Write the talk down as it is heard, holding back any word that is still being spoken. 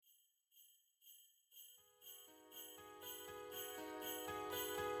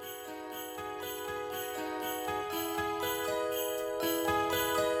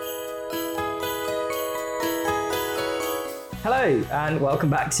Hello and welcome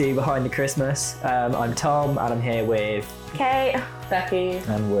back to Behind the Christmas. I'm Tom and I'm here with Kate, Becky,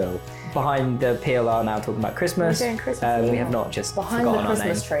 and Will. Behind the PLR now talking about Christmas. We're doing Christmas. We have not just Behind forgotten the our name.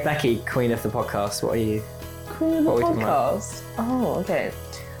 Christmas tree. Becky, Queen of the Podcast. What are you? Queen of the What are we talking about? podcast. Oh, okay.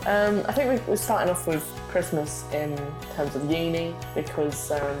 I think we're starting off with Christmas in terms of uni because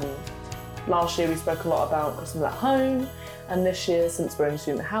last year we spoke a lot about Christmas at home, and this year, since we're in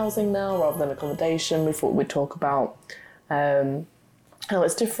student housing now rather than accommodation, we thought we'd talk about how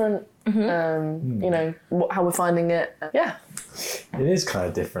it's different. You know, how we're finding it. Yeah. It is kind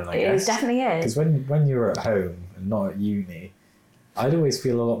of different, I guess. It definitely is. Because when you were at home and not at uni, I'd always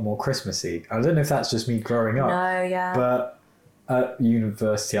feel a lot more Christmassy. I don't know if that's just me growing up. No, yeah. But at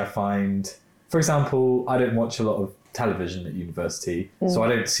university, I find, for example, I don't watch a lot of television at university, so I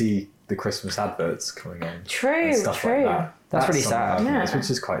don't see the Christmas adverts coming on. True, and stuff true. like that. That's really something sad. I've noticed, Yeah. which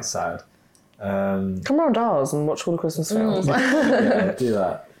is quite sad. Come around ours and watch all the Christmas films. Yeah, do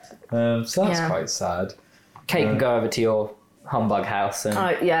that. So that's Yeah. quite sad. Kate can go over to your humbug house and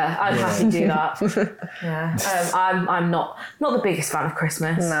Yeah, I'd happily do that. Yeah, I'm not the biggest fan of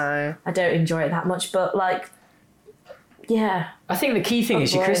Christmas. No. I don't enjoy it that much, but like, yeah, I think the key thing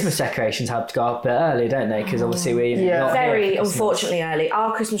is your Otherwise- Christmas decorations have to go up a bit early, don't they? Because obviously we're Yeah. not here very for Christmas. unfortunately early.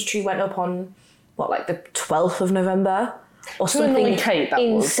 Our Christmas tree went up on like the 12th of November or To annoy something Kate, that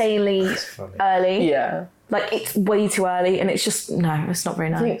was. insanely funny. early. Yeah. Like it's way too early, and it's just no, it's not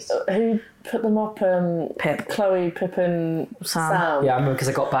very I think, nice. who put them up? Pip. Chloe, Pip and Sam. Yeah, I remember because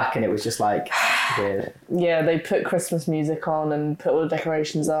I got back and it was just like, weird. Yeah, they put Christmas music on and put all the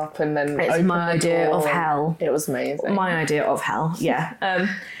decorations up, and then It's opened my the idea door of and hell. It was amazing. My idea of hell, yeah.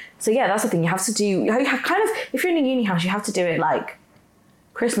 So yeah, that's the thing. You have to do. You have kind of, if you're in a uni house, you have to do it like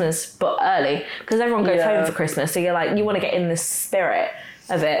Christmas, but early, because everyone goes Yeah. home for Christmas. So you're like, you want to get in the spirit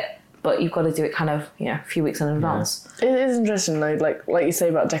of it, but you've got to do it kind of, a few weeks in advance. It is interesting though, like you say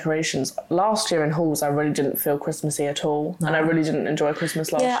about decorations. Last year in halls, I really didn't feel Christmassy at all, and I really didn't enjoy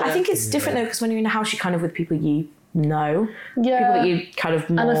Christmas last year. I think it's different though, because when you're in a house, you're kind of with people you know, Yeah. people that you kind of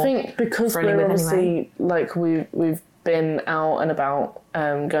more. And I think because friendly we're with obviously like we've been out and about,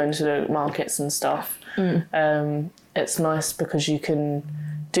 going to the markets and stuff. It's nice because you can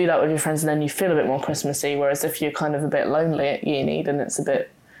do that with your friends, and then you feel a bit more Christmassy. Whereas if you're kind of a bit lonely at uni, then it's a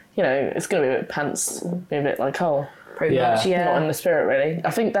bit, it's going to be a bit pants, be a bit like, oh, pretty Yeah. much, not in the spirit really.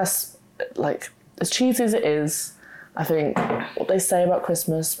 I think that's like, as cheesy as it is, I think what they say about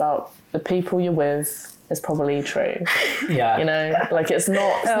Christmas, about the people you're with, is probably true. Yeah. Like it's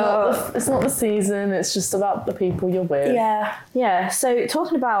not the season, it's just about the people you're with. Yeah. So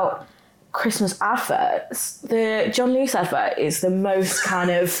talking about Christmas adverts, the John Lewis advert is the most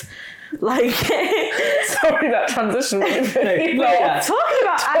kind of like Sorry, that talking about adverts.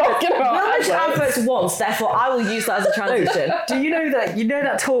 about We'll mention adverts. adverts once, therefore I will use that as a transition. Do you know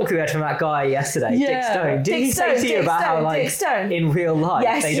that talk we had from that guy yesterday, Dick Yeah. Stone? Did Dick he say Stone, to you Dick about how Stone, like Dick Stone. in real life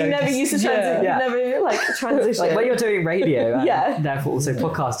Yes, they you don't never just- use the transition. Yeah. You never transition. Like when you're doing radio and Yeah. therefore also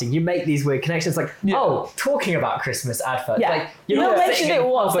podcasting, you make these weird connections like, talking about Christmas adverts. yeah. Like, You're not mentioned sitting it in a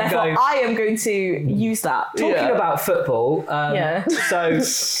once, pub and therefore going, I am going to use that. talking about football. Yeah. So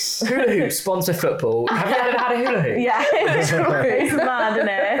hula hoops sponsor football. Have you ever had a hula hoop? Yeah, it's mad, isn't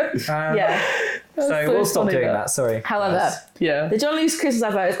it? Yeah. So so we'll stop funny, doing that. that. Sorry. However, Yeah. the John Lewis Christmas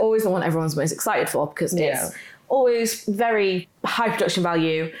advert is always the one everyone's most excited for because Yeah. it's always very high production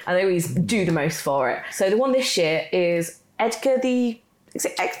value and they always do the most for it. So the one this year is Edgar the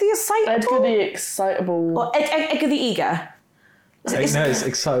Excitable? Edgar the Excitable. Or Edgar the Eager. No, it's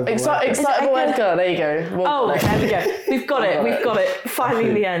excitable. Excitable Edgar? Edgar, there you go. Well, Oh, there we go. We've got it. Finally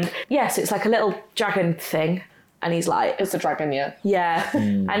in the end. Yes, it's like a little dragon thing. And he's like, it's a dragon, yeah. yeah.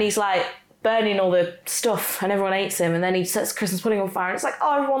 And he's like burning all the stuff and everyone hates him. And then he sets Christmas pudding on fire. And it's like,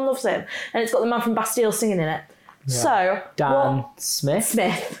 oh, everyone loves him. And it's got the man from Bastille singing in it. So, Dan what? Smith?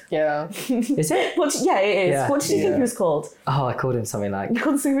 Smith. Yeah. Is it? Yeah, it is. Yeah. What did you think he was called? Oh, I called him something like You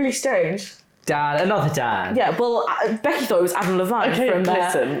called him something really strange. Dan. Another Dan. Yeah, well, Becky thought it was Adam Levine Okay, from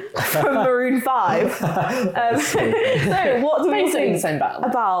listen. from Maroon 5. So, what do we Basically think the same battle.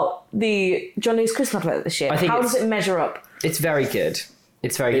 about the John Lewis Christmas advert this year? I think How it's- does it measure up? It's very good.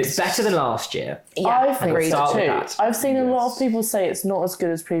 It's very good. It's better than last year. Yeah, I think agreed. Start so with too. that. I've seen a lot of people say it's not as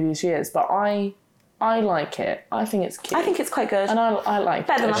good as previous years, but I like it. I think it's cute. I think it's quite good. and I like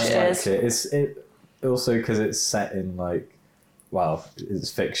Better it. than last I year. liked it. It also because it's set in like, well,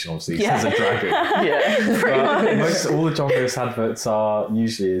 it's fiction obviously. It says a dragon. Yeah. But all the John Lewis adverts are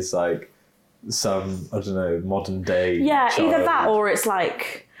usually is like some, I don't know, modern day. Yeah, either child. that or it's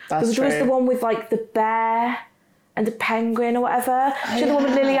like That's there was the true. one with like the bear and the penguin or whatever. Do you know the one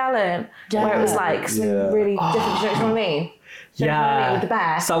with Lily Allen? Where it was like something Yeah. really different. Do you know what I mean? Yeah. With the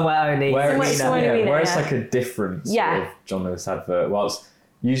bear. Somewhere only. Somewhere Only where Arena, it's yeah. like a different sort Yeah. of John Lewis advert. Whilst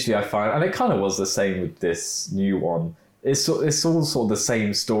usually I find, and it kind of was the same with this new one. It's all sort of the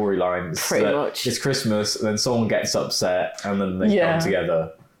same storyline. Pretty much. It's Christmas, and then someone gets upset, and then they come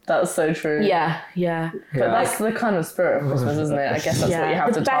together. That's so true. Yeah. But that's the kind of spirit of Christmas, isn't it? I guess that's what you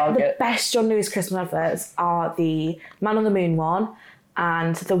have to The target. best John Lewis Christmas adverts are the Man on the Moon one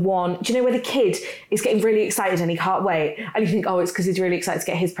and the one, do you know where the kid is getting really excited and he can't wait? And you think, oh, it's because he's really excited to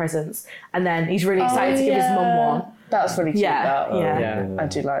get his presents. And then he's really excited to give his mum one. That's really cute. Yeah, that. yeah. I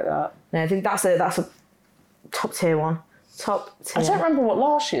do like that. No, I think that's a top tier one. Top tier. I don't remember what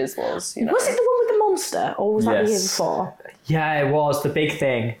last year's was. You know? Was it the one with the monster or was that the year Yes. before? Yeah, it was the big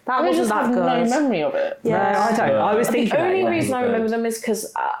thing. That I wasn't just that have good. no memory of it. Yeah. I don't. I was thinking The only about it. reason I remember them is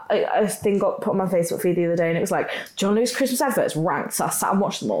because a thing got put on my Facebook feed the other day and it was like, John Lewis Christmas adverts ranked, so I sat and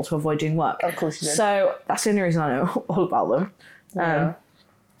watched them all to avoid doing work. Of course you did. So that's the only reason I know all about them. Yeah.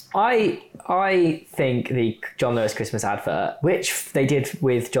 I think the John Lewis Christmas advert, which they did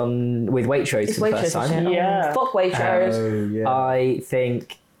with Waitrose It's for the first Waitrose, time. isn't it? Yeah. Fuck Waitrose. Oh yeah. I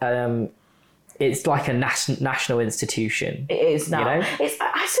think it's like a national institution. It is now. You know? It's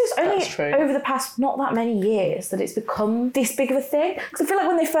only That's true. over the past not that many years that it's become this big of a thing. Because I feel like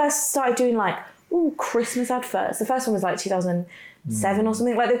when they first started doing like Christmas adverts, the first one was like 2007 or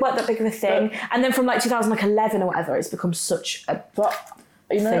something. Like they weren't that big of a thing, and then from like 2011 or whatever, it's become such a But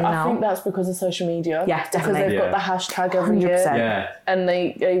you know, thing I now. think that's because of social media. Yeah, definitely. Because they've got Yeah. the hashtag every year, 100%. yeah. and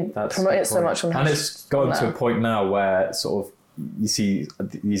they That's promote the it so point. much on. And it's gotten to a now. point now where sort of you see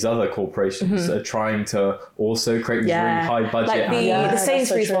these other corporations are trying to also create these really high budget. like the Yeah, the that's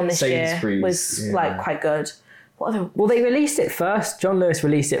Sainsbury's so one this year Sainsbury's, was yeah. like quite good. What other? Well, they released it first. John Lewis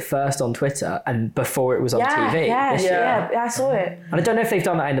released it first on Twitter and before it was on TV. this year. Yeah, I saw it. And I don't know if they've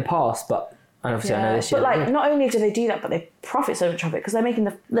done that in the past, but and obviously I know this year. But they like, did. not only do they do that, but they profit so much of it because they're making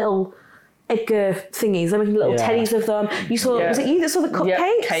the little Edgar thingies. They're making little Yeah. teddies of them. You saw? Yeah. Was it you that saw the cupcakes?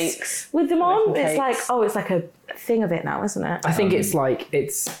 Yeah, cakes. with them on. Making It's like, cakes. it's like a thing of it now, isn't it? I think it's like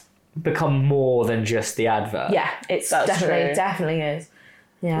it's become more than just the advert. Yeah, it's That's true. definitely is.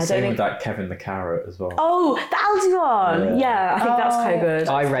 Yeah, I don't Same think. with that Kevin the Carrot as well. Oh, the Aldi one. Yeah, I think that's quite good.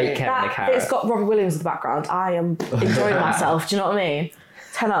 I rate Kevin the That, Carrot. it's got Robbie Williams in the background. I am enjoying myself. Do you know what I mean?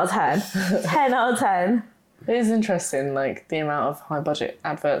 10 out of 10. 10 out of 10. It is interesting, like the amount of high budget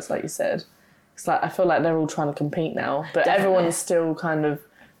adverts, like you said. It's like I feel like they're all trying to compete now, but Definitely. everyone's still kind of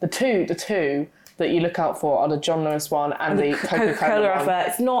the two that you look out for are the John Lewis one and the Coca-Cola one. advert.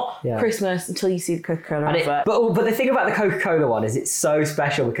 It's not Yeah. Christmas until you see the Coca-Cola And it, advert. but the thing about the Coca-Cola one is it's so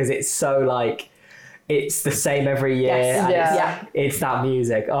special because it's so like it's the same every year. Yes. And Yeah. it's that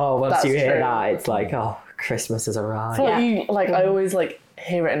music. Oh, once That's you hear true. that, it's like, oh, Christmas has arrived. I feel like Yeah. you like I always like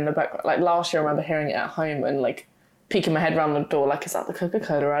hear it in the background. Like last year, I remember hearing it at home and like peeking my head around the door, like, is that the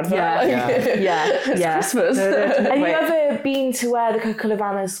Coca-Cola advert? Yeah. Like, Yeah. it's Yeah. Christmas. Have you Wait. ever been to where the Coca-Cola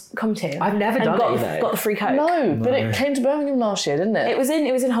van has come to? I've never and done got it, the, you know. got the free Coke. No, but it came to Birmingham last year, didn't it? It was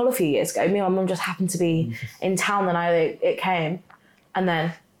in Hull a few years ago. Me and my mum just happened to be in town the night it came, and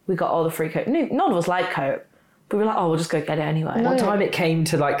then we got all the free Coke. None of us like Coke, but we were like, oh, we'll just go get it anyway. One time it came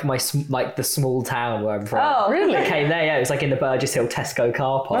to like the small town where I'm from. Oh, really? It came there, yeah. It was like in the Burgess Hill Tesco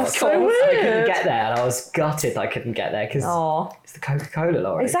car park. That's so And I couldn't weird. get there, and I was gutted that I couldn't get there because Oh, it's the Coca-Cola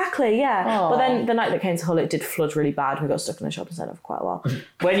lorry. exactly, yeah. Aw. But then the night that came to Hull, it did flood really bad. We got stuck in the shopping centre for quite a while.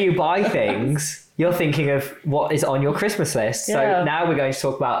 When you buy things, you're thinking of what is on your Christmas list. So Yeah. now we're going to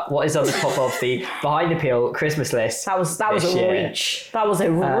talk about what is on the top of the Behind the Peel Christmas list. That was This a year. reach. That was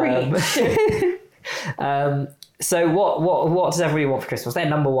a reach. So what does everybody want for Christmas? Their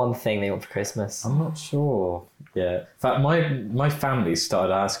number one thing they want for Christmas. I'm not sure. Yeah. In fact, my family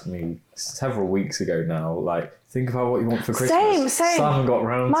started asking me several weeks ago now, like, think about what you want for Christmas. Same. Still haven't got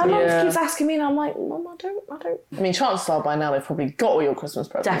round My to mum it. Yeah. keeps asking me, and I'm like, Mum, I don't. I mean, chances are by now they've probably got all your Christmas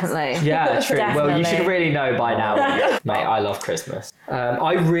presents. Definitely. Yeah, true. Well, you should Definitely. really know by now. Mate, I love Christmas.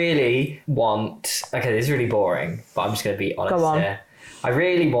 I really want... Okay, this is really boring, but I'm just going to be honest Go on. here. I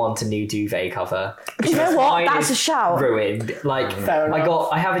really want a new duvet cover. Do you know because what? mine That's is a shout. Ruined. Like, Fair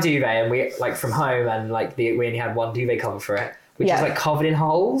I have a duvet, and we like from home, and like we only had one duvet cover for it, which Yeah. is like covered in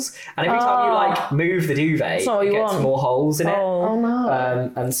holes. And every time you like move the duvet, not what it you gets want. more holes in it. Oh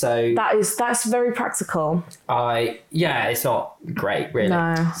no. And so That's very practical. it's not great really.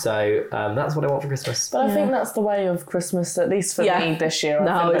 No. So that's what I want for Christmas. But I think that's the way of Christmas, at least for Yeah. me this year.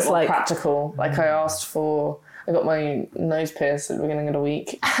 No, I feel a it's bit more like- practical. Like I got my nose pierced at the beginning of the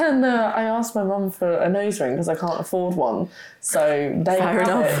week, and I asked my mum for a nose ring because I can't afford one. So they Fair have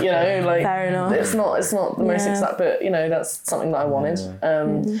enough. it, you know, like Fair enough. it's not the most Yeah. exact, but you know that's something that I wanted.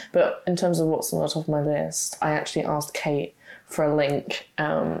 But in terms of what's on the top of my list, I actually asked Kate for a link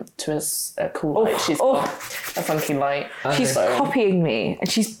to a cool light. She's got a funky light. She's copying me and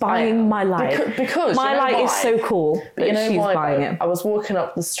she's buying my light. Because my you know light why? is so cool. But you know she's why? buying Though? it. I was walking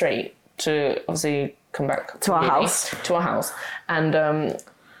up the street to obviously come back To our uni, house. To our house. And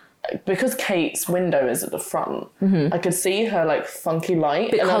because Kate's window is at the front, I could see her like funky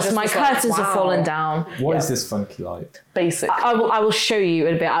light. and I Because just my was like, curtains have wow. fallen down. What is this funky light? Basic. I will show you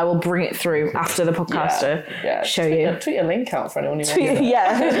in a bit. I will bring it through after the podcast to show you. Tweet a link out for anyone who wants it.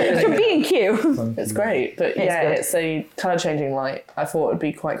 Yeah, for being cute. It's great. But It's yeah, good. it's a colour changing light. I thought it would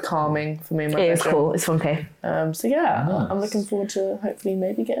be quite calming for me and my It is bedroom. cool. It's funky. So yeah, Nice. I'm looking forward to hopefully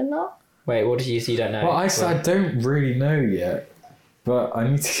maybe getting that. Wait, what did you say you don't know? Well, I don't really know yet, but I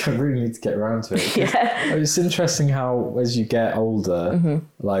really need to get around to it. Yeah. It's interesting how as you get older,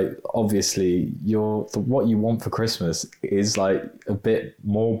 like obviously what you want for Christmas is like a bit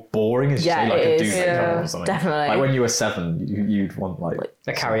more boring. As you Yeah, say, like it a is. duvet Yeah, cover or something. definitely. Like when you were 7, you'd want like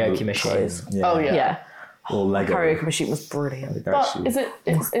a karaoke machine. Yeah. Oh yeah. Yeah. Or Lego. Karaoke machine was brilliant. But Actually. is it?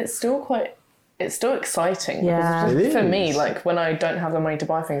 It's still quite. It's still exciting. Yeah. Because It for is. me, like when I don't have the money to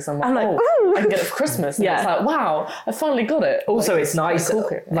buy things, I'm like, like, oh, ooh. I can get it for Christmas. And Yeah. it's like, wow, I finally got it. Also, Like, it's nice. quite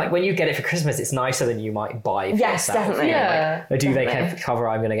cool. Like when you get it for Christmas, it's nicer than you might buy for Yes, yourself. definitely. You know, Yeah, like, a duvet definitely. cover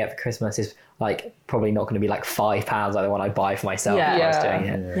I'm going to get for Christmas is like probably not going to be like £5 like the one I buy for myself Yeah. if I was Yeah. doing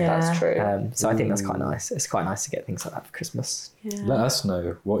it. Yeah. That's true. So I think that's quite nice. It's quite nice to get things like that for Christmas. Let us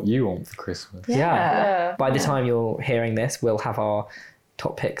know what you want for Christmas. Yeah. By the time you're hearing this, we'll have our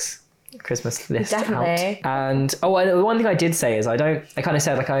top picks Christmas list Definitely. out. And and one thing I did say is I kind of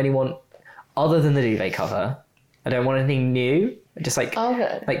said like I only want, other than the duvet cover, I don't want anything new. Just like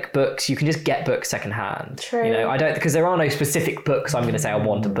Okay. like books, you can just get books secondhand. True. You know, I don't, because there are no specific books I'm going to say I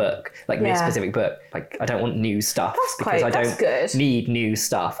want a book like this Yeah. specific book. Like I don't want new stuff That's because I that's don't good. need new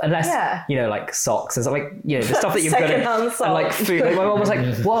stuff unless Yeah. you know like socks and stuff, like you know the stuff that you're gonna Secondhand and like socks. food. Like, my mum was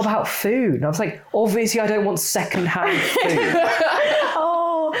like, "What about food?" And I was like, "Obviously, I don't want secondhand food."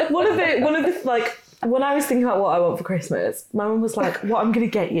 Oh, one of the like when I was thinking about what I want for Christmas, my mum was like, "What I'm gonna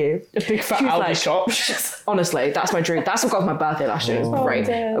get you." A big fat She was Aldi like- shop. Honestly, that's my dream. That's what got my birthday last year. It was great.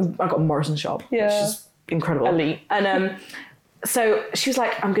 dear. I got a Morrison shop, which Yeah. is incredible. Elite. And so she was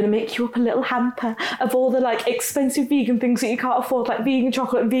like, "I'm gonna make you up a little hamper of all the like expensive vegan things that you can't afford, like vegan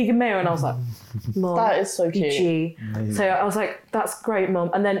chocolate and vegan mayo." And I was like, "Mum, That is so cute. G." So I was like, "That's great,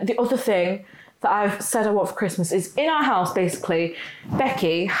 Mum." And then the other thing that I've said I want for Christmas is in our house, basically,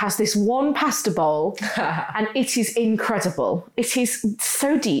 Becky has this one pasta bowl and it is incredible. It is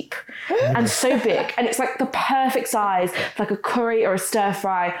so deep and so big and it's like the perfect size for like a curry or a stir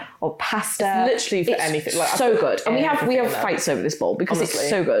fry or pasta. Literally for anything. Like, I so put good. And we have everything in there. fights over this bowl because Honestly. it's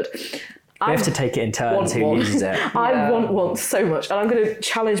so good. We have to take it in turns who uses it. I want one so much, and I'm going to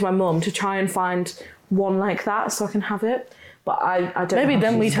challenge my mum to try and find one like that so I can have it. But I don't. Maybe know how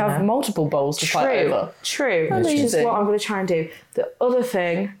then she's we'd have gonna- multiple bowls to fight True, over. true. Which is Amazing. what I'm going to try and do. The other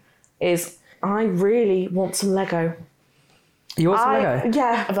thing is, I really want some Lego. You want some Lego?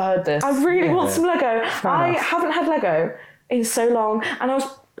 Yeah, I've heard this. I really want some Lego. I enough. haven't had Lego in so long, and I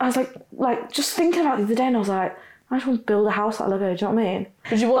was like just thinking about it the other day, and I was like, I just want to build a house out of Lego. Do you know what I mean?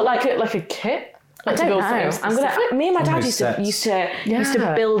 Would you want like a kit? I don't know. I'm gonna. Me and my dad Almost used to sets. used to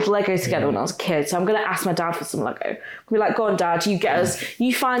Yeah. build Legos together when I was a kid. So I'm gonna ask my dad for some Lego. I'll be like, "Go on, Dad. You get us.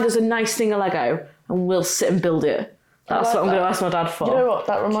 You find us a nice thing of Lego, and we'll sit and build it." That's like what I'm that. gonna ask my dad for. You know what?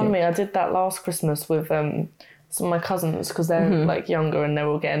 That reminded me. I did that last Christmas with some of my cousins because they're like younger and they're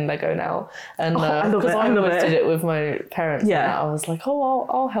all getting Lego now. And I love because it, I I love always it. did it with my parents. Yeah. and I was like, oh,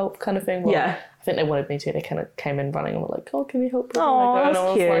 I'll help, kind of thing. Well, Yeah. I think they wanted me to. They kind of came in running and were like, oh, can you help? With Aw, Lego? And that's I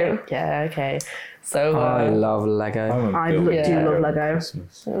was cute. like, yeah, okay. So I love Lego. I do Yeah. love Lego.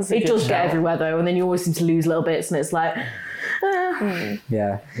 Christmas. It does get everywhere though, and then you always seem to lose little bits, and it's like,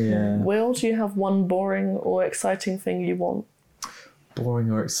 Yeah. Yeah. Will, do you have one boring or exciting thing you want?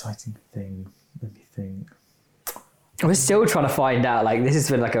 Boring or exciting thing? Let me think. We're still trying to find out. Like this has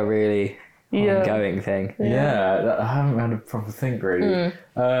been like a really ongoing thing. Yeah, I haven't had a proper think really.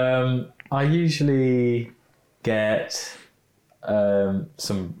 I usually get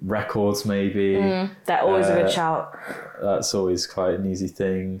some records maybe. they're always a good shout. That's always quite an easy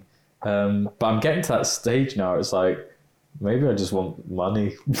thing. But I'm getting to that stage now. It's like maybe I just want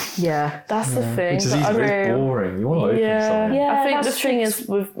money, Yeah, That's the thing. which is that easy, I but really- it's boring. You want to open something. Yeah, I think the that's thing true. is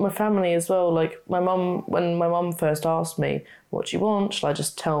with my family as well, like my mum, when my mum first asked me, what do you want? Shall I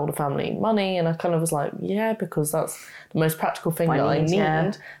just tell the family money? And I kind of was like, yeah, because that's the most practical thing that I need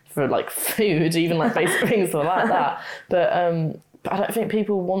yeah. for like food, even like basic things like that. But I don't think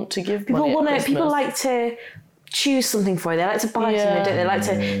people want to give money at People Christmas. like to choose something for you. They like to buy something, don't they? They like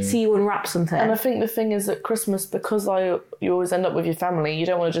to see you unwrap something. And I think the thing is that Christmas, because you always end up with your family, you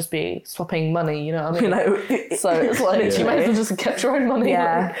don't want to just be swapping money, you know what I mean? So it's like, you may as well just have kept your own money.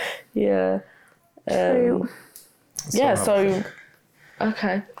 Yeah. Like, yeah. True. Yeah, so,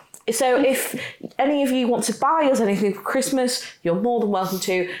 okay. So if any of you want to buy us anything for Christmas, you're more than welcome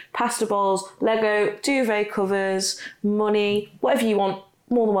to. Pasta balls, Lego, duvet covers, money, whatever you want,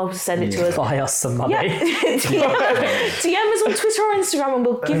 more than welcome to send it to us. Buy us some money. Yeah. DM us on Twitter or Instagram and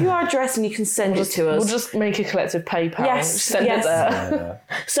we'll give you our address and you can send it to us. We'll just make a collective PayPal. Yes, Send yes. it there.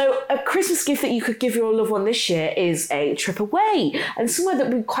 So a Christmas gift that you could give your loved one this year is a trip away. And somewhere that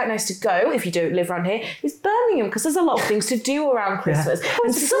would be quite nice to go, if you don't live around here, is Birmingham, because there's a lot of things to do around Christmas.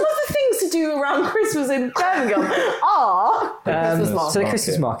 And some of the things to do around Christmas in Birmingham are... Christmas So the market.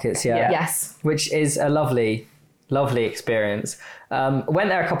 Christmas markets, yeah. Yes. Which is a lovely experience. Went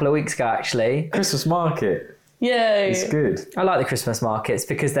there a couple of weeks ago, actually. Christmas market. Yay. It's good. I like the Christmas markets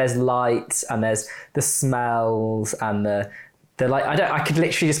because there's lights and there's the smells and the like. I could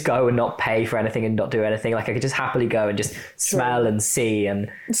literally just go and not pay for anything and not do anything. Like I could just happily go and just smell and see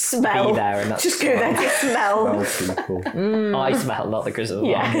and Smell. be there. And that's Just go there to smell. Well, people. I smell, not the Christmas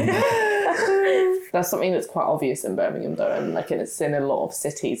market. Yeah. That's something that's quite obvious in Birmingham, though, and like it's in a lot of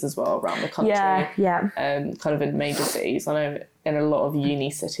cities as well around the country. Yeah. Kind of in major cities. I know in a lot of uni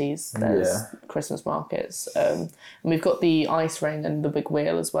cities there's Christmas markets. And we've got the ice ring and the big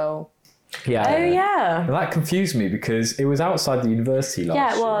wheel as well. Yeah. Oh, yeah. And that confused me because it was outside the university last year.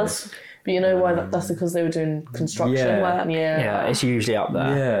 Yeah, it was. But you know why? That's because they were doing construction Yeah. work. Yeah, it's usually up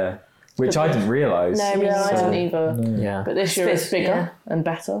there. Yeah. Which I didn't realise. No, me Yeah, I neither. didn't either. Yeah. But this year it's big, bigger yeah. and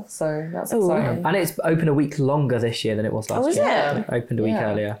better, so that's Ooh. exciting. And it's open a week longer this year than it was last is year. it? Opened a week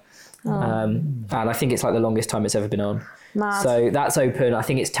Yeah. earlier. And I think it's like the longest time it's ever been on. Mad. So that's open. I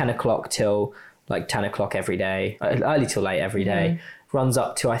think it's 10 o'clock till like 10 o'clock every day, early till late every day. Runs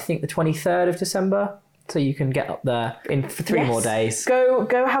up to I think the 23rd of December. So you can get up there for 3 more days Go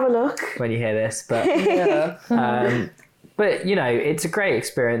have a look. when you hear this. But Yeah. but you know, it's a great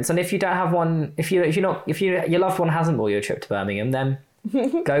experience. And if you don't have one, if your loved one hasn't bought you a trip to Birmingham, then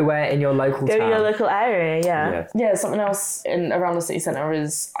go where in your local Go town. to your local area, yeah. Yeah, something else around the city centre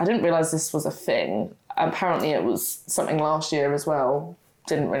is, I didn't realise this was a thing. Apparently it was something last year as well.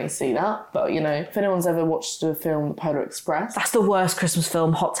 Didn't really see that. But, you know, if anyone's ever watched the film The Polar Express. That's the worst Christmas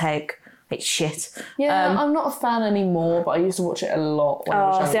film, hot take. It's shit. Yeah, I'm not a fan anymore, but I used to watch it a lot when I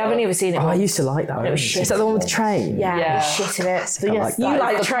was Oh, younger. see, I've only ever seen it Oh, I once. used to like that. was shit. Is that the one with the train? Yeah, Yeah. it's shit in it. So yes, You that is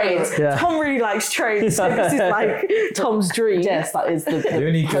like the trains. Polar- Yeah. Tom really likes trains, so this is like Tom's dream. Yes, that is the The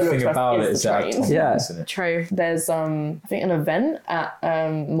only Polar good thing Express about it the is that train. Tom Yeah. Hanks in it. True. There's I think an event at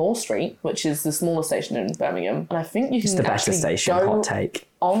Moore Street, which is the smaller station in Birmingham, and I think you can It's the better actually station, go hot take.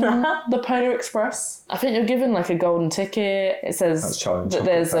 on the Polar Express. I think you're given like a golden ticket. It That's says Charlie and that Chocolate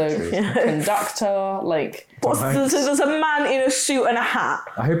there's Factory, isn't a conductor, like So there's a man in a suit and a hat.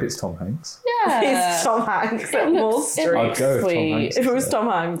 I hope it's Tom Hanks. It's Tom Hanks at Wall looks- it Street. I'd go if Tom sweet. Hanks If it is was there. Tom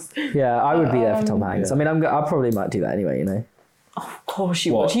Hanks. Yeah, I would be there for Tom Hanks. yeah. I mean, I probably might do that anyway, you know. Of course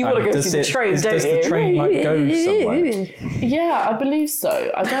you What? would. You want to go Does see the it- train, don't does you? the train like go somewhere? Yeah, I believe so.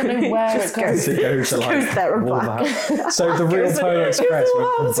 I don't know where Just it goes. Does it go to like goes there and back. Wolverhampton? So the real Polar Express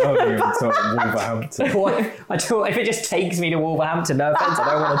went from Birmingham to Wolverhampton. What? I don't. If it just takes me to Wolverhampton, no offense, I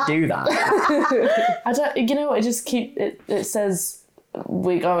don't want to do that. I don't. You know what? It just it says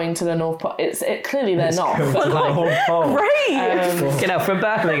we're going to the North Pole. Clearly they're not. Go to But the like, North Pole. Great! You know, from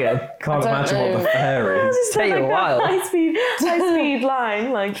Birmingham. Can't I don't imagine what know. the fare is. It's Take you a like while. that high speed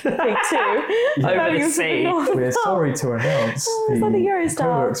line, like big two. Over the sea. We're sorry to announce it's like the the Eurostar.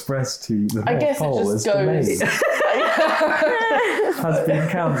 Polar Express to the I North guess it Pole just is goes. delayed. Has been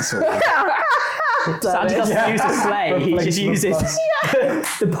cancelled. Santa doesn't use a sleigh. He just Replacement uses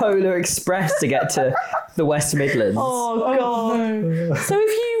bus. the Polar Express to get to the West Midlands. Oh god. So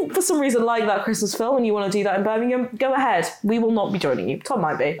if you for some reason like that Christmas film and you want to do that in Birmingham, go ahead. We will not be joining you. Tom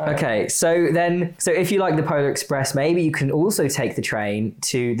might be. Okay, so if you like the Polar Express, maybe you can also take the train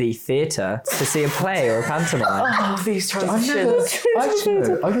to the theatre to see a play or a pantomime. Oh, these I've never, transitions. actually,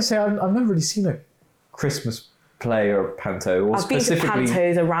 no, I can say I've never really seen a Christmas play or a panto, or I've been to specifically.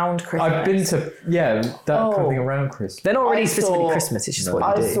 pantos around Christmas. I've been to that kind of thing around Christmas. They're not really I specifically saw- Christmas, it's just No. what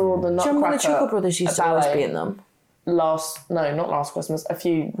I you do. saw the Do you remember when the Nutcracker Chuckle Brothers used to always be in them? not last Christmas, a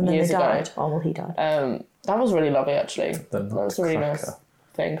few And then years they ago. died. Oh, well, he died. That was really lovely, actually. The That was a really nice Nutcracker.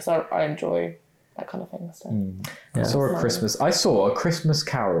 thing, because I enjoy that kind of thing. So. I saw a Christmas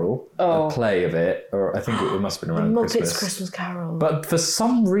Carol, a play of it, or I think it must have been around Muppets Christmas. Christmas Carol. But for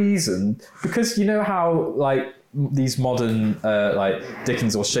some reason, because you know how like these modern like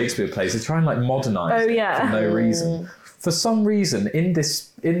Dickens or Shakespeare plays, they try and like modernise it yeah. for no reason. For some reason, in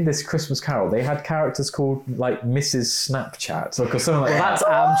this Christmas Carol, they had characters called like Mrs. Snapchat or something like that. That's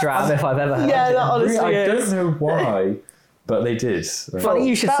Amdram if I've ever heard Yeah, it. that honestly I is. don't know why, but they did. Funny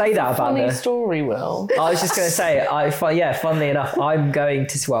you should say that That's a about funny the... story, Will. I was just going to say, funnily enough, I'm going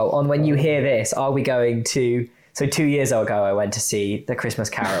to, when you hear this, I'll be going to... So 2 years ago, I went to see The Christmas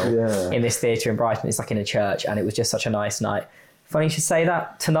Carol in this theatre in Brighton. It's like in a church, and it was just such a nice night. Funny you should say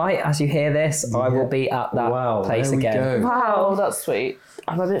that. Tonight, as you hear this, I will be at that place there we again. go. Wow, that's sweet.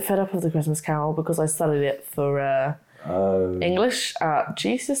 I'm a bit fed up of the Christmas Carol because I studied it for English at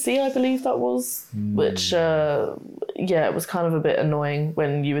GCSE, I believe that was, which, it was kind of a bit annoying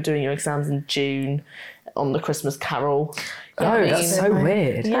when you were doing your exams in June on the Christmas Carol. Oh, that's so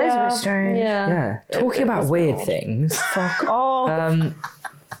weird. That is really strange. Yeah. Talking about weird things. Fuck off.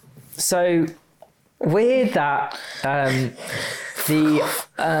 So weird that the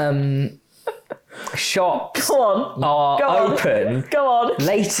shops Go on. are Go on. open Go on.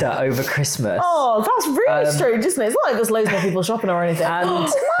 later over Christmas. Oh, that's really strange, isn't it? It's not like there's loads more people shopping or anything. And,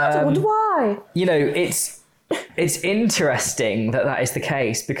 I wonder why. You know, it's interesting that is the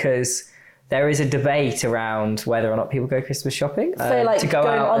case because there is a debate around whether or not people go Christmas shopping. So, like, to go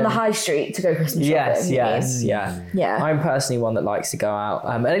going out on the and- high street to go Christmas Yes, shopping. yes, yeah. Yeah. I'm personally one that likes to go out,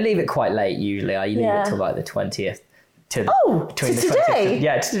 and I leave it quite late usually. I leave Yeah. it till like the 20th. To to today?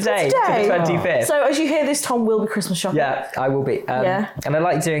 Yeah, to today, to the 25th. So as you hear this, Tom will be Christmas shopping. Yeah, I will be. Yeah. And I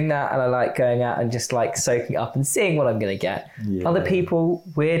like doing that, and I like going out and just like soaking up and seeing what I'm going to get. Yeah. Other people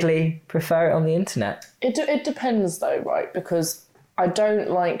weirdly prefer it on the internet. It depends though, right? Because I don't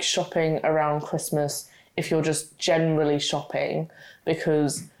like shopping around Christmas if you're just generally shopping,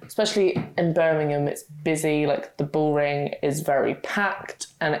 because especially in Birmingham it's busy, like the Bullring is very packed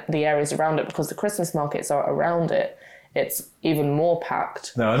and the areas around it, because the Christmas markets are around it, it's even more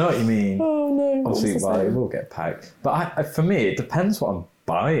packed. No, I know what you mean. Oh no. Obviously, well, it will get packed. But for me, it depends what I'm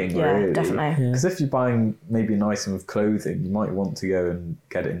buying, Yeah, really. definitely. Because if you're buying maybe an item of clothing, you might want to go and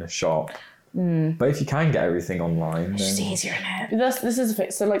get it in a shop. But if you can get everything online, then... It's easier, isn't it? This is the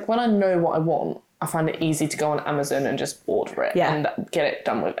thing. So like when I know what I want, I find it easy to go on Amazon and just order it Yeah. and get it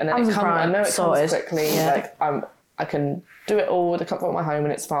done with. And then Amazon I Prime, know it sorted. comes quickly. Yeah. Like I can do it all with the comfort of my home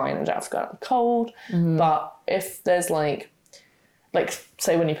and it's fine. I don't have to go out in the cold. But if there's like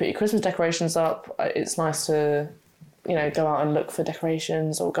say when you put your Christmas decorations up, it's nice to, go out and look for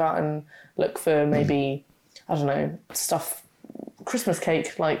decorations, or go out and look for maybe, I don't know, stuff, Christmas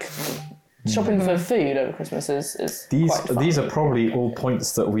cake, like shopping for food over Christmas is quite fun. These are probably all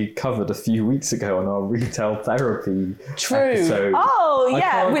points that we covered a few weeks ago on our retail therapy episode. Oh, I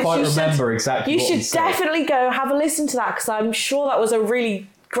yeah. can't which quite you should- remember exactly You what we should said. definitely go have a listen to that, because I'm sure that was a really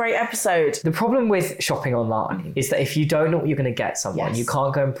great episode. The problem with shopping online is that if you don't know what you're going to get someone, Yes. you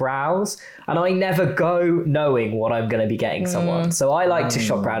can't go and browse. And I never go knowing what I'm going to be getting someone. So I like to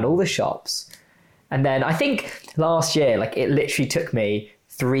shop around all the shops. And then I think last year, like it literally took me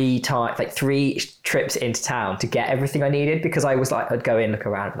 3 trips into town to get everything I needed, because I was like, I'd go in, look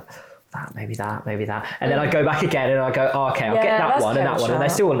around, like, that, maybe that, maybe that. And then I'd go back again and I'd go, oh, okay, I'll Yeah, get that that's one and that one. And I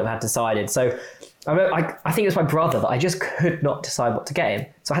clever. still wouldn't have had decided. So I think it was my brother that I just could not decide what to get him.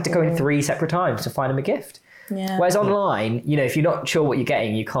 So I had to go in 3 separate times to find him a gift. Yeah. Whereas online, if you're not sure what you're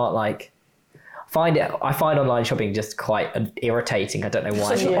getting, you can't find it. I find online shopping just quite irritating. I don't know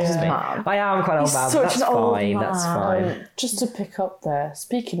why. Such it an bosses old me. man. I am quite old man, but such that's an old fine. That's man. fine. Just to pick up there,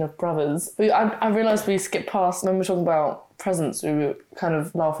 speaking of brothers, I realised we skipped past, when we were talking about presents, we were kind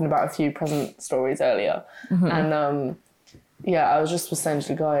of laughing about a few present stories earlier. And I was saying to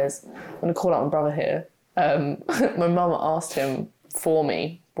the guys, I'm going to call out my brother here. My mum asked him for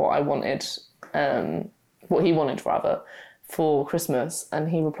me what I wanted, what he wanted rather, for Christmas, and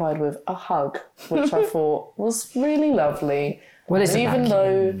he replied with a hug, which I thought was really lovely. Well, And isn't even that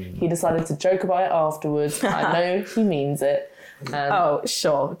though he decided to joke about it afterwards, I know he means it. And Oh,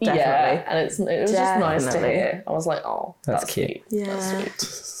 sure, definitely. yeah, and it was just nice to Definitely. hear. I was like, oh, That's that's cute. sweet. Yeah.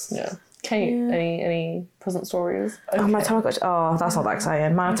 That's sweet. Yeah. Kate, any present stories? Oh, my Tamagotchi. Oh, that's not that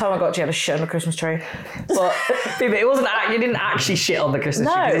exciting. My Tamagotchi had a shit on the Christmas tree. But It wasn't. You didn't actually shit on the Christmas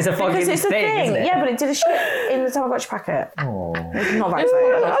tree. no, 'Cause it's a fucking because it's a thing. isn't it? Yeah, but it did a shit in the Tamagotchi packet. Oh. It's not that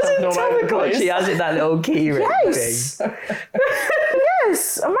exciting. As in Not over the place. Tamagotchi, as in that little key ring Yes. thing.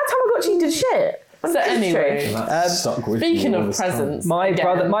 Yes, and my Tamagotchi did shit. So anyway, That's stuck with speaking you all of this time. presents, My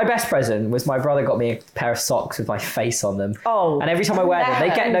again, best present was my brother got me a pair of socks with my face on them. Oh, And every time I wear them, they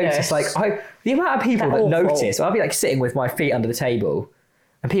get horrendous. noticed. The amount of people They're that awful. notice, I'll be sitting with my feet under the table,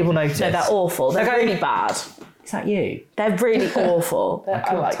 and people notice. No, they're awful. They're They're going- really bad. Is that you? They're really awful. I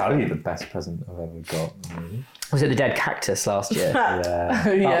can't like tell you the best present I've ever got. Really. Was it the dead cactus last year? Yeah,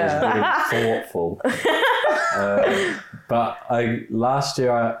 that Yeah. was really thoughtful. But last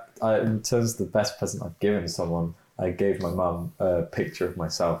year, I in terms of the best present I've given someone, I gave my mum a picture of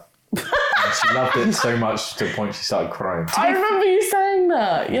myself. And she loved it so much to the point she started crying. I remember you saying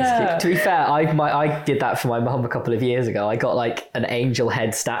that. Yeah. To be fair, I did that for my mum a couple of years ago. I got like an angel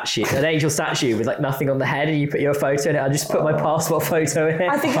statue with like nothing on the head, and you put your photo in it. I just put my passport photo in it.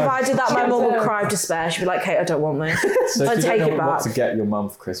 I think if I did that, my mum would cry of despair. She'd be like, Kate, I don't want this. So I'd if you take don't it know what back. to get your mum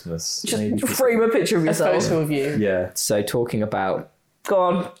for Christmas, maybe Just frame a picture of A yourself. photo of you. yeah. So talking about Go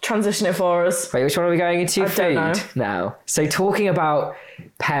on, transition it for us. wait, which one are we going into? I don't know. Food now. So talking about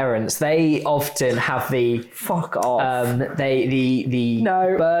parents, they often have the Fuck off. the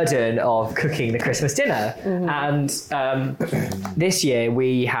No. burden of cooking the Christmas dinner. And this year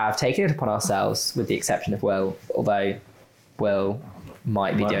we have taken it upon ourselves, with the exception of Will, although Will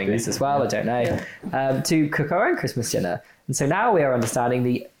might be doing this as well, I don't know, to cook our own Christmas dinner. And so now we are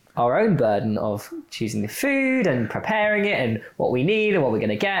understanding our own burden of choosing the food and preparing it and what we need and what we're going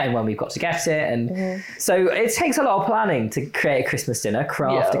to get and when we've got to get it. And so it takes a lot of planning to create a Christmas dinner,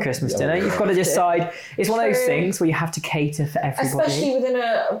 craft a Christmas dinner. You've got to decide. It's one of those True. things where you have to cater for everybody. Especially within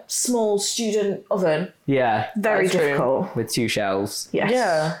a small student oven. Yeah, Very That's true. difficult. with 2 shelves. Yes.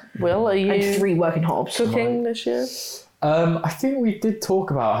 Yeah. Will, are And you 3 working hobs. cooking this year? I think we did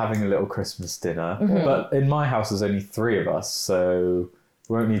talk about having a little Christmas dinner, but in my house there's only 3 of us, so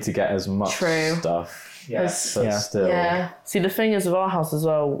we won't need to get as much True. stuff. Yes. But Yeah. still. Yeah. See, the thing is with our house as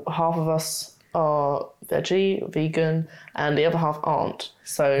well, half of us are vegan, and the other half aren't.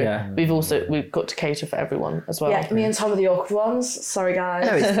 So Yeah. we've got to cater for everyone as well. Yeah, me and Tom are the awkward ones. Sorry, guys.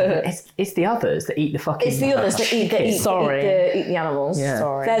 No, it's the others that eat the fucking. It's the others that eat the animals. Yeah.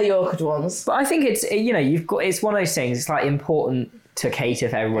 Sorry. They're the awkward ones. But I think it's you've got it's one of those things. It's like important to cater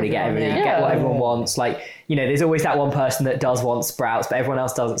for everybody, get everybody, yeah. get what everyone wants. Like there's always that one person that does want sprouts, but everyone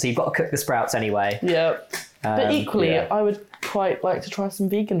else doesn't. So you've got to cook the sprouts anyway. Yeah. But equally, yeah. I would quite like to try some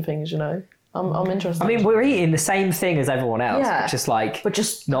vegan things, I'm interested. I mean, we're eating the same thing as everyone else, Yeah. but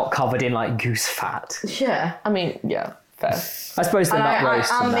just not covered in like goose fat. Yeah. yeah, fair. I suppose the And nut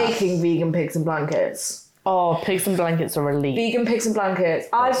roast. I'm and that. making vegan pigs and blankets. Oh, pigs and blankets are elite. Vegan pigs and blankets.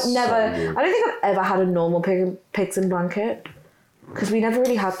 I've so never. good. I don't think I've ever had a normal pigs and blanket because we never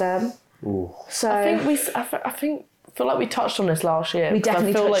really had them. Ooh. So I feel like we touched on this last year. we 'cause I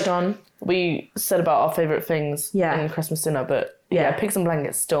definitely feel touched like on. we said about our favourite things Yeah. in Christmas dinner, but yeah, pigs and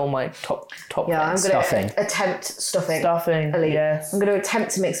blankets still my top Yeah, I'm things. gonna Stuffing. attempt stuffing. Stuffing, Elite. yes. I'm gonna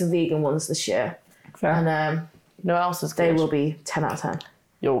attempt to make some vegan ones this year, Fair. and No else is good. they will be 10 out of 10.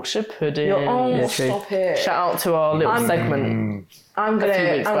 Yorkshire pudding. true. Stop it! Shout out to our little segment. I'm few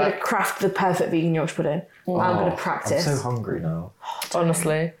weeks gonna back. craft the perfect vegan Yorkshire pudding. I'm gonna I'm practice. so hungry now.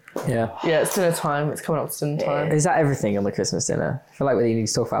 Honestly, Yeah. yeah, it's dinner time. It's coming up to dinner time. Is that everything on the Christmas dinner? I feel like we need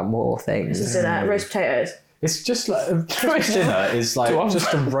to talk about more things. Just dinner, roast potatoes. It's just like a Christmas dinner is like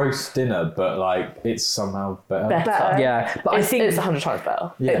just a roast dinner, but like it's somehow better. Better. Yeah, but I think it's 100 times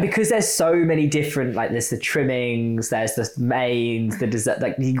better. Yeah. because there's so many different, like there's the trimmings, there's the mains, the dessert,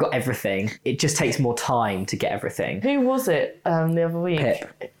 like you've got everything. It just takes more time to get everything. Who was it the other week?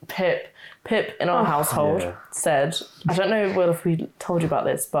 Pip in our household yeah. said, I don't know Will if we told you about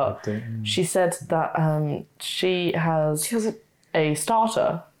this, but she said that she has a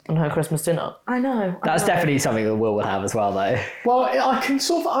starter on her Christmas dinner. I know. That's definitely something that Will would have as well, though. Well, I can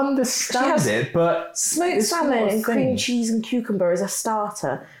sort of understand has it, but smoked it's not salmon a and thing. cream cheese and cucumber as a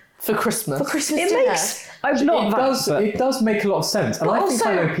starter For Christmas. for Christmas It dinner. makes. I'm not It that, does. but It does make a lot of sense, and But I think I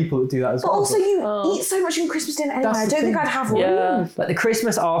also- know people that do that as But well. also, you eat so much in Christmas dinner anyway. That's I the don't think thing. I'd have room. Yeah. like the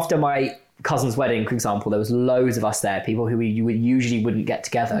Christmas after my cousin's wedding, for example, there was loads of us there, people who we usually wouldn't get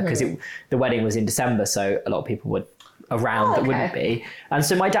together because the wedding was in December, so a lot of people would around that wouldn't be. And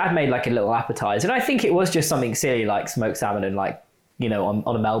so my dad made like a little appetizer, and I think it was just something silly like smoked salmon and like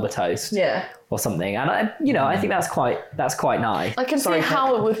on a Melba toast Yeah. or something. And I think that's quite nice. I can see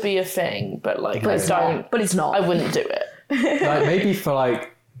how it would be a thing, but like But it's not. But it's not. I wouldn't do it. Like maybe for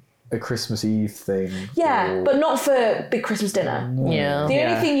like a Christmas Eve thing. Yeah, or- but not for big Christmas dinner. Yeah. The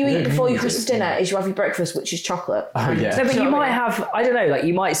only thing you eat don't before need your Christmas dinner is you have your breakfast, which is chocolate. Oh yeah. No, but you Sorry. might have, I don't know, like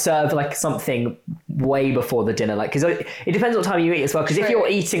you might serve like something way before the dinner, like because it depends what time you eat as well. Because if True. you're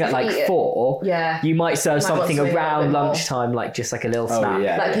eating at If you like eat it- 4, Yeah. you might serve Might want something something a around bit more. lunchtime, like just like a little snack.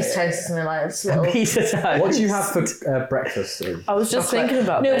 yeah. Like piece of toast or something like that. Just a little- Piece of toast. What do you have for breakfast? I was just thinking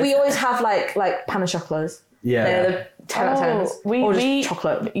about No, this. we always have like pan of chocolates. Yeah. They're the 10 out of 10s. we or just we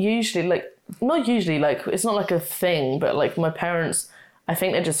chocolate. usually not usually like it's not like a thing, but like my parents I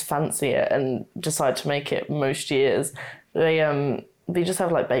think they just fancy it and decide to make it most years. They just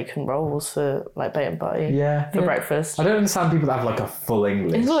have like bacon rolls for like bacon butty for breakfast. I don't understand people that have like a full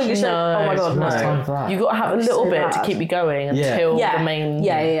English. No. Oh my god, What's no. time for that? You got to have a little so bit bad. to keep you going until the main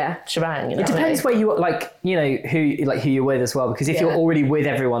shebang. You know It depends where you like, you know, who you're with as well. Because if you're already with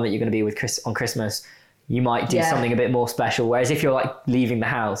everyone that you're going to be with on Christmas, you might do something a bit more special. Whereas if you're like leaving the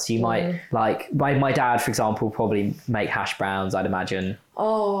house, you might like my dad, for example, probably make hash browns. I'd imagine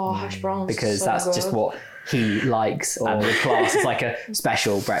Oh, hash browns. because so that's good. just what he likes, and the class is like a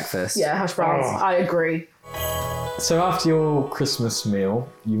special breakfast. Yeah, hash browns. I agree. So after your Christmas meal,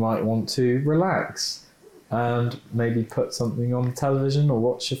 you might want to relax and maybe put something on television or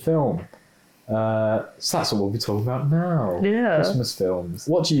watch a film. So that's what we'll be talking about now. Yeah. Christmas films.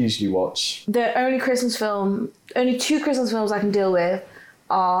 What do you usually watch? The only two Christmas films I can deal with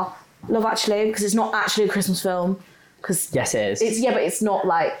are Love Actually, because it's not actually a Christmas film. Because Yes, it is. but it's not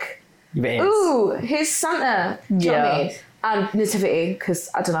like, It is. ooh, here's Santa. Do you know what I mean? And Nativity, because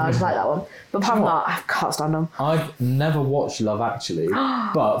I don't know, I just like that one. But apart from that, I can't stand them. I've never watched Love Actually,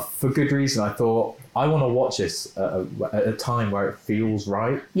 but for good reason. I thought I want to watch this at a time where it feels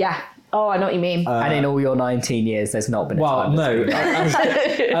right. Yeah. Oh, I know what you mean. And in all your 19 years, there's not been a Well, time. no,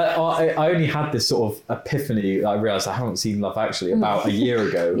 I only had this sort of epiphany. I realised I haven't seen Love Actually about a year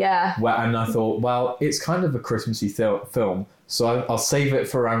ago. Yeah. And I thought, well, it's kind of a Christmassy film, so I'll save it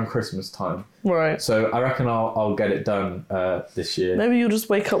for around Christmas time. Right. So I reckon I'll get it done this year. Maybe you'll just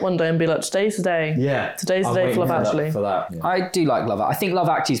wake up one day and be like, today's the day. Yeah. Today's the I'm day for waiting Love Actually. For that. Yeah. I do like Love. I think Love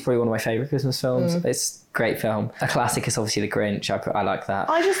Actually is probably one of my favourite Christmas films. It's a great film. A classic is obviously The Grinch. I like that.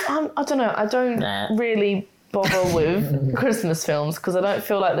 I don't know. I don't Nah. really bother with Christmas films because I don't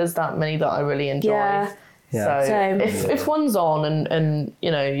feel like there's that many that I really enjoy. Yeah. Yeah. So Same. if one's on and you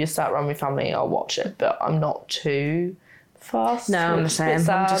know you're sat around with family, I'll watch it. But I'm not too fast. No, I'm the It's a bit same. I'm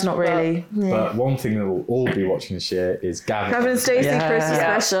sad, just not but- really. But one thing that we'll all be watching this year is Gavin. Gavin and Stacey Yeah. Christmas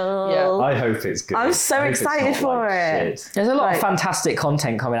Yeah. special. I hope it's good. I'm so I hope it's excited not for like it. shit. There's a lot Like- of fantastic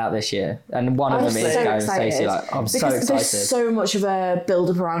content coming out this year, and one of I'm them is so Gavin and Stacey. excited. Like, I'm so Because excited. there's so much of a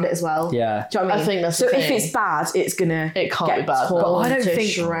build-up around it as well. Yeah. Do you know what I mean? I think that's so the if thing. it's bad, it's gonna It can't get be bad. torn But I don't to think-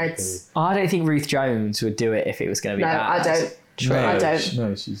 shreds. I don't think Ruth Jones would do it if it was going to be No, bad. I don't. No, I don't.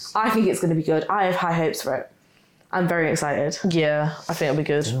 No, she's. I think it's gonna be good. I have high hopes for it. I'm very excited. Yeah, I think it'll be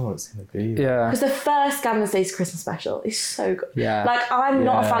good. I don't know what it's gonna be. Yeah. Because the first Gavin and Stacey Christmas special is so good. Yeah. Like, I'm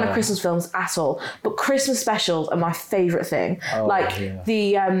not a fan of Yeah. Christmas films at all, but Christmas specials are my favourite thing. Oh, like, yeah.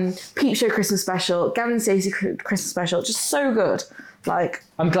 the Peep Show Christmas special, Gavin and Stacey Christmas special, just so good. Like,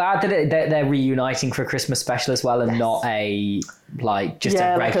 I'm glad that they're reuniting for a Christmas special as well, and not a just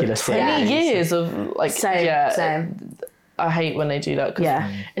Yeah, a like regular 20 series. years of like same. I hate when they do that because Yeah.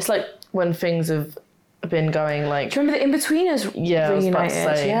 it's like when things have been going like Do you remember the In-Betweeners I was about to reunited?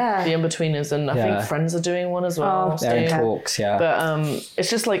 say Yeah. the In-Betweeners and I Yeah. think Friends are doing one as well. Oh, They're in soon. talks, yeah. But it's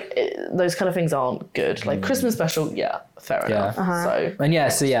just like those kind of things aren't good. Like Christmas special, fair enough. So And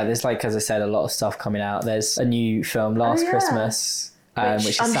there's like, as I said, a lot of stuff coming out. There's a new film Last yeah. Christmas, which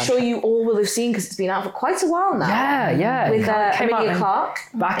is I'm Santa- sure you all will have seen because it's been out for quite a while now. Yeah. With It came out Emilia Clarke.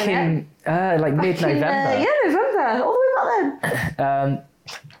 back in in like mid-November. November. All the way back then.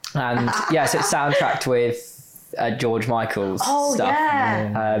 And so it's soundtracked with George Michael's Oh, stuff.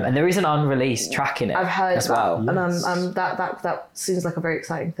 yeah. And there is an unreleased track in it I've heard as that. well. And that seems like a very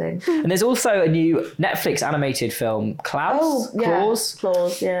exciting thing. And there's also a new Netflix animated film, Klaus.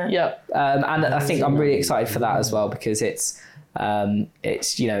 Claws, yeah. yeah. And I think I'm really excited for that as well because it's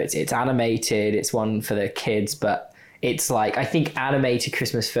animated. It's one for the kids, but it's like, I think animated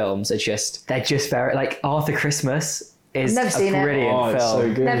Christmas films they're just very like Arthur Christmas is Never a seen it. brilliant Oh, it's film.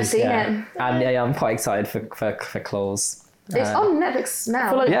 so good. Never seen it. And I'm quite excited for Claus. It's on Netflix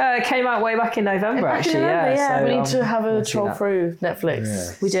now. like- Yeah, it came out way back in November, Back in actually. November, yeah. So, We need to have a we'll see troll that. through Netflix.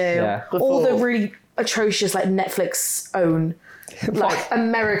 Yeah. We do. Yeah. All the Before- really atrocious like Netflix own like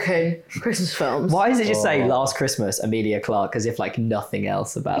American Christmas films. Why does it just say Last Christmas, Emilia Clarke, as if like nothing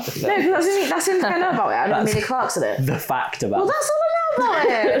else about the No, film? because that's the only thing I know about it. I know Emilia Clarke's in it. The fact about Well, that's all I know about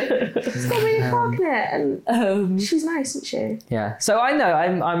it. It's got Emilia Clarke in it, and she's nice, isn't she? Yeah. So I know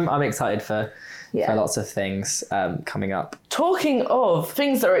I'm excited for Yeah. lots of things coming up. Talking of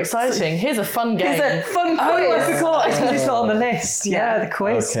things that are exciting, here's a fun game. It's a fun quiz. Oh, I forgot. It's because it's not on the list. Yeah, the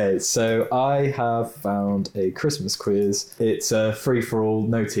quiz. Okay, so I have found a Christmas quiz. It's a free for all,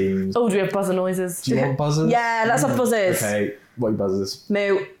 no teams. Oh, do we have buzzer noises? Do you want buzzers? Yeah, let's have buzzers. Okay, what are your buzzers?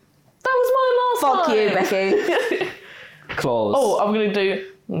 Moo. That was mine last Fuck time. you, Becky. Claus. Oh, I'm going to do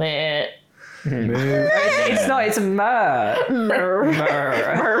meh. Moo. It's not. It's a mer.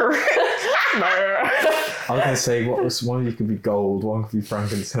 I was going to say, what was one of you could be gold, one could be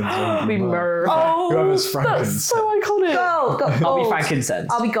frankincense, one could Be be myrrh. myrrh. Oh, Whoever's that's frankincense. so iconic. Gold. I'll be gold.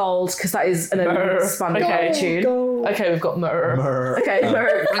 frankincense. I'll be gold because that is an Myrrh. Spanish Okay. tune. Okay, we've got myrrh. Myrrh. Okay,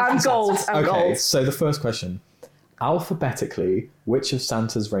 myrrh. I'm gold. I'm Okay, gold. so the first question. Alphabetically, which of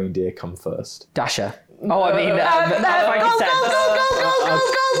Santa's reindeer come first? Dasher. Oh, I mean, Gold, frankincense. gold.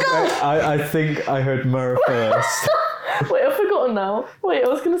 I think I heard myrrh first. Wait, I've forgotten now. Wait, I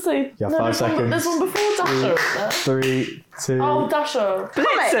was going to say... Yeah, no, 5 there's one- seconds. There's one before Dasher, isn't there? 3, 2... Oh, Dasher.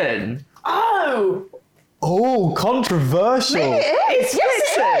 Blitzen. Oh! Oh, controversial. It is.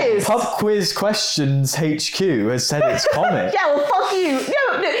 Yes, it is. Pub Quiz Questions HQ has said it's Comet. Yeah, well, fuck you.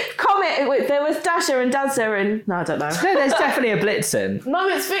 No, comment. Wait, there was Dasher and Dancer and... No, I don't know. No, there's definitely a Blitzen. No,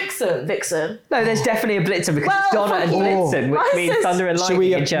 it's Vixen. Vixen. No, there's definitely a Blitzen because it's Well, Donna and fuck you. Blitzen, which Why means is- thunder and Shall lightning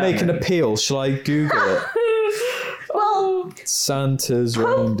we in German. make an appeal? Shall I Google it? Well, Santa's Pub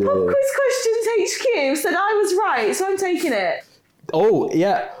reindeer. Quiz Questions HQ said I was right, so I'm taking it. Oh,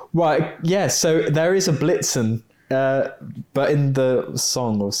 yeah. Right. Yeah, so there is a Blitzen, but in the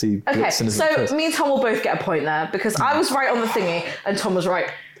song, obviously, Okay, Blitzen isn't so first. me and Tom will both get a point there because I was right on the thingy and Tom was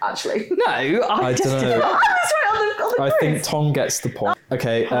right, actually. No, I just don't know. did it. I was right on the I quiz. think Tom gets the point.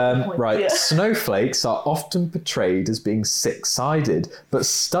 Okay, right. yeah. Snowflakes are often portrayed as being six-sided, but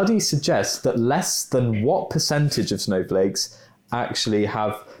studies suggest that less than what percentage of snowflakes actually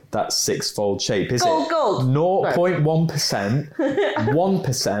have that six-fold shape? Is Gold, it gold. 0.1%,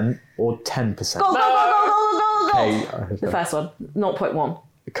 1%, or 10%? Gold. Hey, I heard The that. first one, 0.1.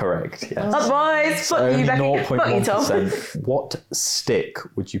 Correct, yes. Up, boys. Fuck Only you, Becky. Fuck you, Tom. 0.1%. What stick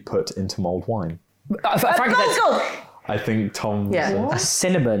would you put into mulled wine? Frankincense. Gold. I think Tom... Yeah. A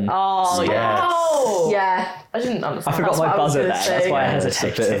cinnamon. Oh, Yes. Oh! yeah. I didn't understand. I forgot That's my what I was buzzer gonna there. say, That's why I yeah. It's a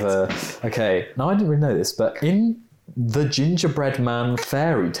hesitated. bit of a... Okay, now I didn't really know this, but in the Gingerbread Man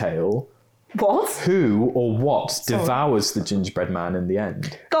fairy tale, What? who or what devours the gingerbread man in the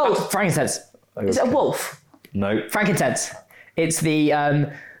end? Gold. Frankincense. Is it a wolf? No. Frankincense. It's the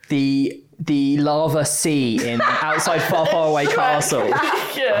lava sea in outside Far Far Away Castle.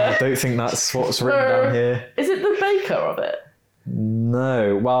 Yeah. I don't think that's what's written down here. Is it the baker of it?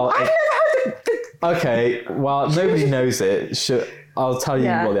 No. Well, I've never heard okay. Well, nobody knows it. I'll tell you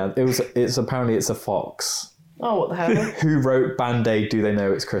Yeah. what the answer. It's apparently it's a fox. Oh, what the hell? Who wrote Band-Aid? Do they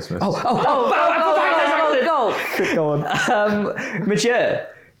know it's Christmas? Gold. Go on. Monsieur.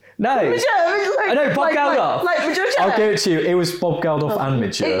 No. I know, Bob Geldof. Like Major I'll give it to you. It was Bob Geldof and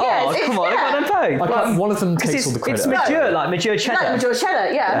Midge. Yeah. Oh, it's- come on, I got them both. I can't- one of them takes It's, all the credit. it's Monsieur, like Monsieur Like Cheddar. Major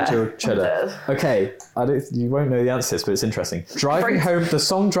Cheddar, yeah. Joe Cheddar. Okay, you won't know the answer to this, but it's interesting. Driving home, the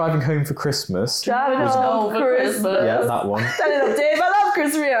song "Driving Home for Christmas." Driving Oh, home for for Christmas. Christmas. Yeah, that one. Turn it up, Dave. I love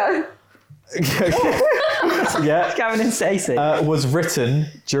Chris Rio. Yeah, Gavin and Stacey. was written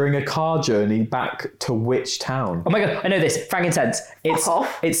during a car journey back to which town? Oh my god, I know this. Frankincense.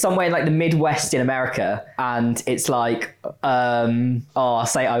 off. It's somewhere in like the Midwest in America, and it's like I'll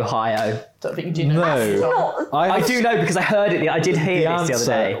say Ohio. Don't think you do know. No, I do know because I heard it. I did hear the this the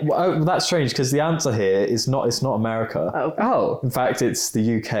answer. other day. Well, that's strange because the answer here is not. It's not America. Oh, In fact, it's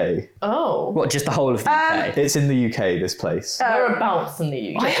the UK. Oh. what? Just the whole of the UK? It's in the UK. This place. Whereabouts in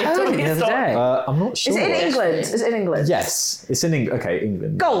the UK? I heard it the other day. I'm not sure. Is it in England? Is it in England? Yes, it's in England. Okay,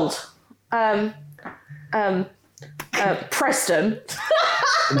 England. Gold. Preston.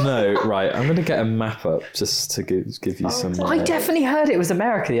 No, right. I'm going to get a map up just to give you some. I definitely heard it was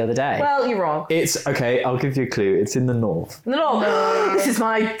America the other day. Well, you're wrong. It's okay. I'll give you a clue. It's in the north. No. This is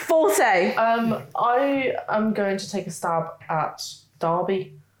my forte. I am going to take a stab at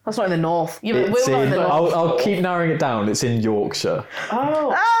Derby. That's not in the north. Yeah, but It's we're not in. in the I'll keep narrowing it down. It's in Yorkshire.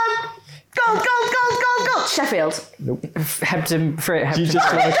 Oh. Gold. Sheffield. Hampton, Do you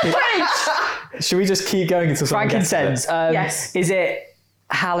just want to keep? Should we just keep going until someone gets Frankincense. it? Yes. Is it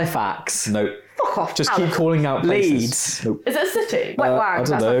Halifax? No. Fuck off. Just keep calling out places. Leeds. Nope. Is it a city? Wet I Wag. don't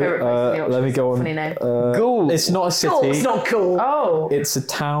That's my know. favourite place in Yorkshire. Let me go on. Funny name. Gould. It's not a city. Gold. It's not cool. Oh. It's a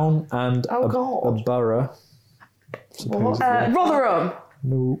town and Oh, a God. borough. Supposedly. Rotherham.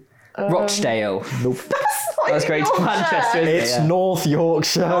 No. Rochdale. Nope. That's great. Manchester, isn't it? It's Yeah. North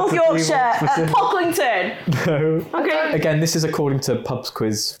Yorkshire. North to be Yorkshire. more specific. Pocklington. No. Okay. Again, this is according to Pubs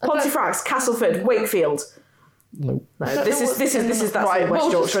Quiz. Pontefract. Castleford. Wakefield. Nope. No, this is that's Right, West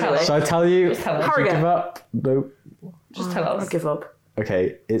we'll Yorkshire just anyway. Shall I tell you? tell us. Should I Harrogate. give up? Nope. Just tell I'll us. give up.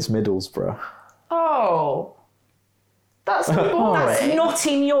 Okay, it's Middlesbrough. Oh. That's That's boring. not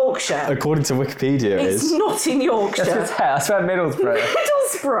in Yorkshire. According to Wikipedia, it It's is. not in Yorkshire. I swear Middlesbrough.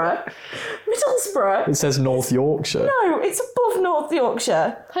 Middlesbrough. It says North Yorkshire. No, it's above North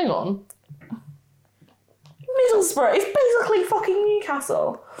Yorkshire. Hang on. Middlesbrough. It's basically fucking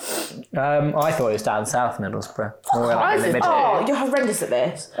Newcastle. I thought it was down south Middlesbrough. More like in the middle. Oh, you're horrendous at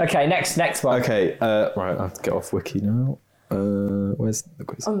this. Okay, next one. Okay, right, I have to get off Wiki now. Where's the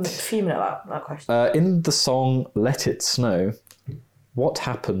quiz? I'm fuming at that question. In the song Let It Snow, what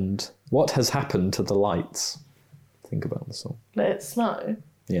has happened to the lights? Think about the song. Let it snow.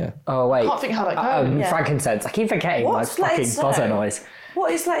 Yeah. Oh wait. I can't think how that goes. Yeah. Frankincense. I keep forgetting What's my Let It fucking Snow? buzzer noise.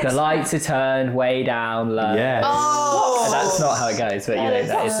 What is like? The lights are turned way down low. Yes. Oh, That's not how it goes, but you know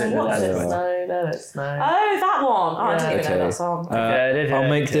that is. Let it That's snow, let it snow. Oh, that one. Oh, I didn't even Okay. know that song. I'll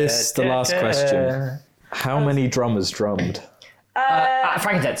make this the last question. How many drummers drummed?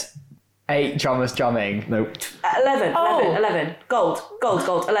 Frankincense. 8 drummers drumming. Nope. 11. Oh. 11. Gold.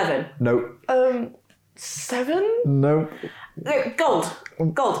 11. Nope. 7? Nope. Gold.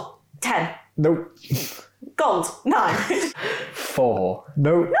 10. Nope. Gold. 9. 4.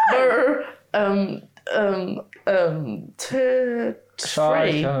 Nope.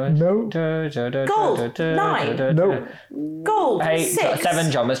 Three. Nope. Gold. 9. Nope. Gold. 8, 6.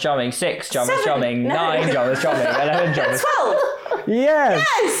 7 drummers drumming, 6 drummers 7. drumming, No. 9 drummers drumming, 11 drummers. 12. Yes.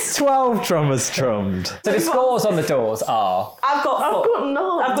 Yes. 12 drummers drummed. So the scores on the doors are. I've got 4. I've got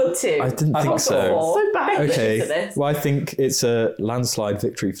 9. I've got 2. I didn't I've think got so. 4. So bad. At Okay. this. Well, I think it's a landslide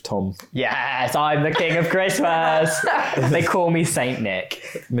victory for Tom. Yes, I'm the king of Christmas. They call me Saint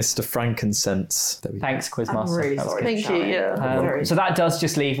Nick. Mr. Frankincense. There we go. Thanks, Quizmaster. I'm really That was sorry. good. Thank you, yeah. Very- So that does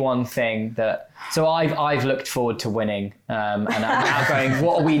just leave one thing that. So I've looked forward to winning, and I'm now going.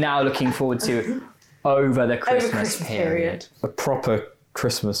 What are we now looking forward to over the Christmas period? A proper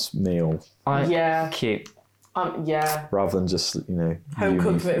Christmas meal Yeah. Cute. Yeah. rather than just, Home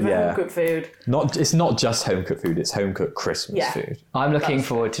cooked food. Yeah. Home cooked food. It's not just home cooked food, it's home cooked Christmas Yeah. food. I'm looking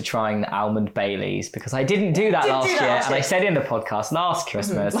forward to trying the almond Baileys because I didn't do that last year, and I said in the podcast last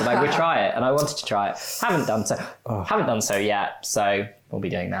Christmas that I would try it, and I wanted to try it. Haven't done so. Haven't done so yet, so we'll be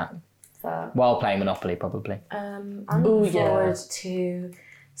doing that while playing Monopoly, probably. I'm looking forward to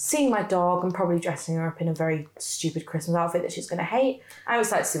seeing my dog and probably dressing her up in a very stupid Christmas outfit that she's going to hate. I'm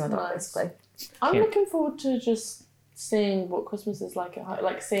excited to see my dog, Nice. basically. I'm Yeah. looking forward to just seeing what Christmas is like at home.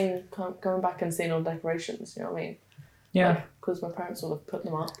 Like going back and seeing all the decorations, you know what I mean? Yeah. Because my parents will have put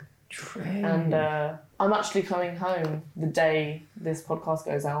them up. And I'm actually coming home the day this podcast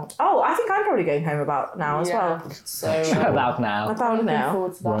goes out. Oh, I think I'm probably going home about now as well. So About now. About I'm looking now.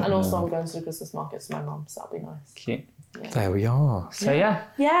 forward to that. Right and also now. I'm going to the Christmas markets with my mum, so that'll be nice. Cute. There we are. So yeah.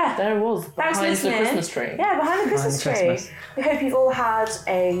 Yeah. There it was, Thanks for behind the listening. Christmas tree. Yeah, behind the Christmas tree. Christmas. We hope you've all had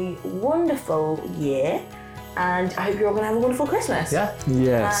a wonderful year, and I hope you're all going to have a wonderful Christmas. Yeah.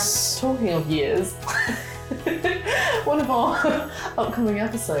 Yes. Talking of years, one of our upcoming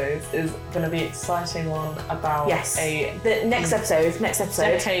episodes is going to be an exciting one about Yes. a The next episode.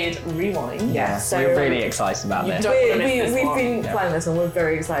 decade rewind. Yeah. So- We're really excited about You this. don't- wanna miss this We've one. been planning this and we're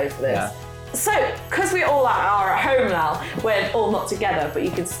very excited for this. Yeah. So, because we all are at home now, we're all not together, but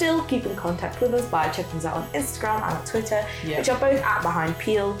you can still keep in contact with us by checking us out on Instagram and on Twitter, Yeah. which are both at Behind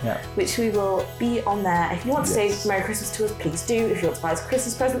Peel, Yeah. which we will be on there. If you want to Yes. say Merry Christmas to us, please do. If you want to buy us a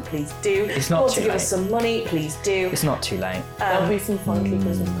Christmas present, please do. It's If you not want to too give late. us some money, please do. It's not too late. There'll be some funky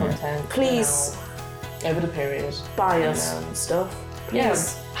Christmas content. Please over the period. buy us And, stuff.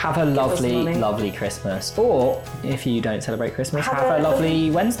 Yes. Have a us lovely, money. lovely Christmas. Or if you don't celebrate Christmas, Have have a a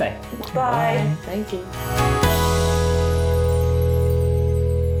lovely Wednesday. Bye. Thank you.